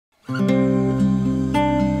Touch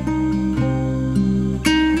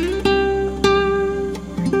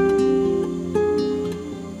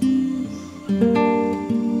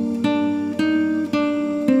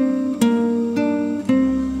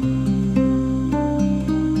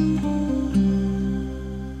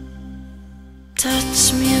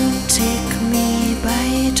me and take me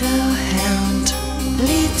by the hand.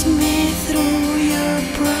 Lead me through your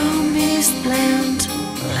promised land.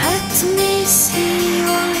 Let me see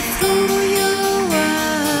all through your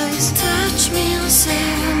eyes. Touch me and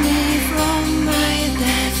save me from my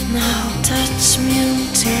death now. Touch me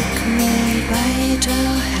and take me by the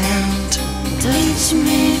hand. Lead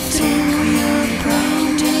me through your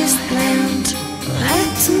promised land.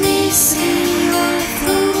 Let me see all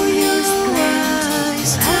through your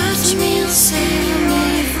eyes. Touch me and save me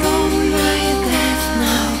from my death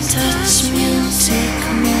now. Touch me and take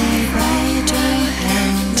me by the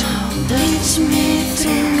hand. Lead me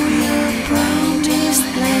through your promised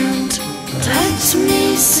land. Let me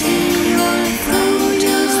see all through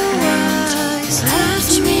your eyes.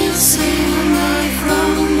 Touch me and save me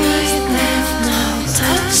from my death now.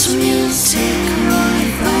 Touch me and take me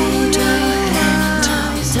by the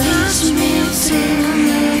hand. Lead me through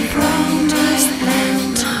your promised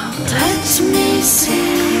land. Let me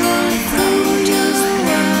see all through your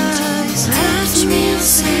eyes. Touch me and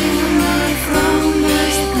save me from my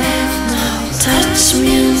death now. Touch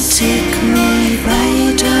me and take me by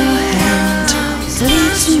the hand. Lead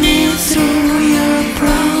me through your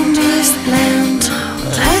promised land.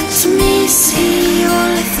 Let me see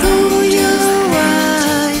all through your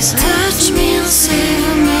eyes. Touch me and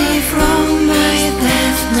save me from my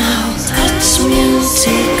death now. Touch me and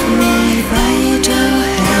take me by the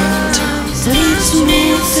hand. Lead me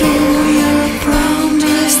through your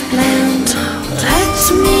promised land. Let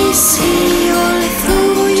me see all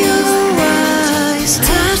through your eyes.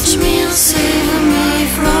 Touch me and save me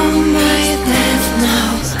from my death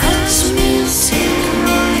now. Touch me and take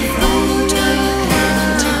me by the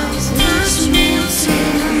hand. Touch me and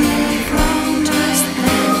take me from my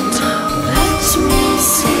land. Let me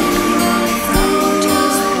see all through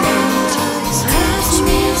your eyes. Touch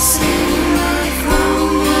me and save me from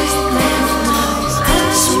my death now.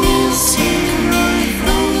 Touch me and take me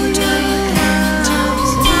by the hand.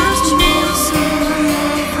 Touch me and save me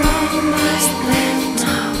from my land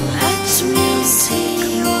now. Let me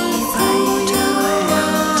see all through your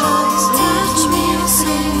eyes. Touch me and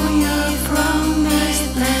save me from my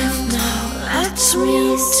death now. Let me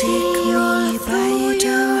take me by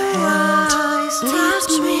the hand.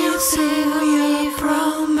 Touch me and save